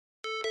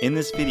In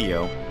this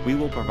video, we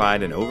will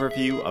provide an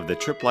overview of the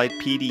Tripplite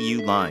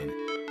PDU line,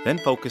 then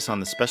focus on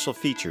the special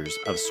features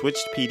of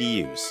switched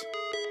PDUs.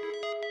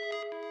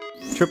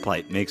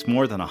 Tripplite makes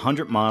more than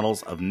 100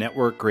 models of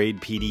network-grade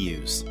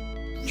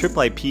PDUs.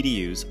 Tripplite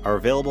PDUs are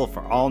available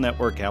for all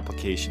network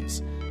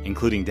applications,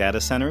 including data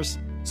centers,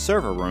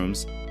 server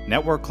rooms,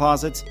 network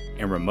closets,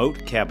 and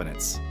remote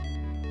cabinets.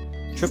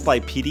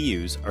 Tripplite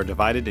PDUs are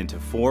divided into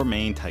 4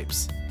 main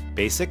types: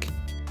 basic,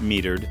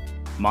 metered,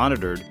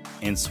 monitored,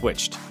 and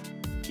switched.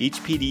 Each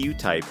PDU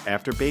type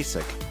after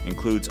basic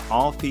includes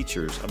all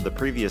features of the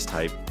previous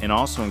type and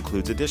also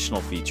includes additional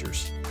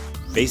features.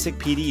 Basic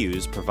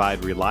PDUs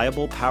provide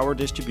reliable power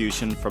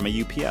distribution from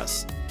a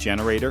UPS,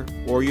 generator,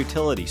 or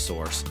utility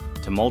source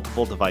to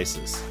multiple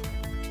devices.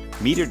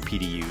 Metered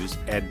PDUs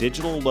add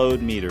digital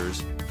load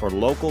meters for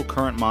local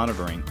current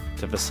monitoring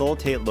to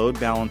facilitate load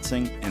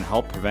balancing and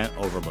help prevent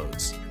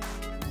overloads.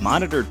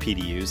 Monitored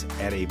PDUs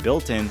add a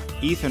built-in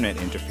Ethernet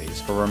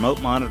interface for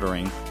remote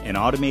monitoring and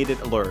automated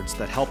alerts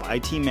that help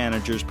IT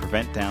managers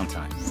prevent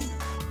downtime.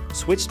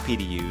 Switched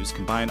PDUs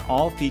combine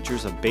all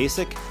features of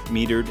basic,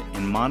 metered,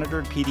 and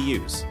monitored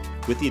PDUs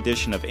with the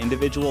addition of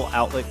individual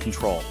outlet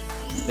control.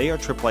 They are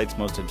Tripplite's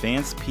most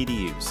advanced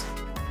PDUs.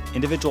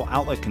 Individual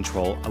outlet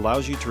control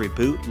allows you to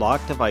reboot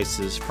locked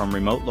devices from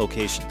remote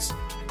locations.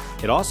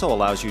 It also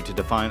allows you to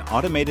define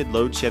automated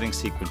load shedding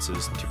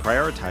sequences to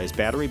prioritize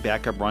battery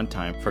backup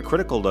runtime for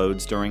critical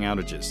loads during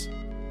outages.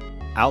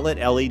 Outlet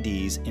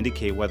LEDs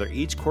indicate whether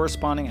each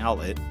corresponding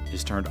outlet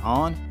is turned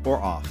on or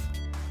off.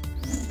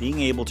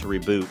 Being able to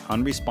reboot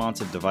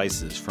unresponsive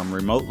devices from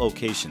remote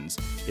locations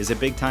is a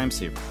big time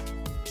saver.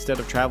 Instead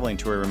of traveling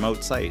to a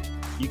remote site,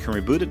 you can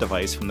reboot a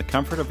device from the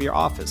comfort of your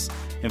office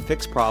and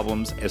fix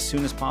problems as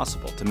soon as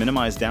possible to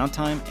minimize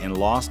downtime and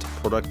lost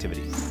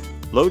productivity.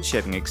 Load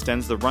shedding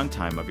extends the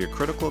runtime of your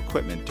critical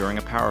equipment during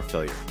a power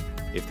failure.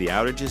 If the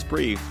outage is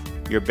brief,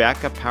 your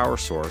backup power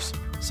source,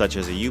 such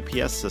as a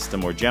UPS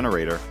system or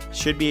generator,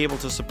 should be able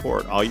to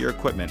support all your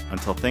equipment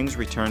until things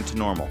return to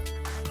normal.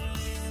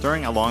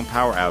 During a long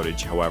power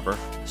outage, however,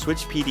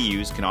 switched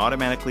PDUs can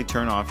automatically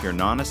turn off your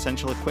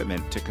non-essential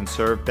equipment to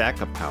conserve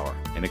backup power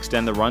and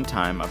extend the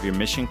runtime of your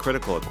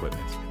mission-critical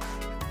equipment.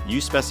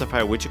 You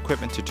specify which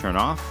equipment to turn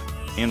off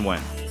and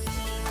when.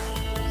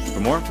 For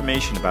more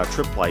information about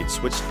Tripplite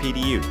switched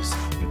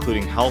PDUs,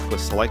 including help with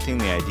selecting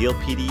the ideal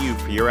PDU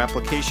for your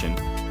application,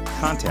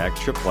 contact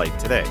Tripplite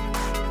today.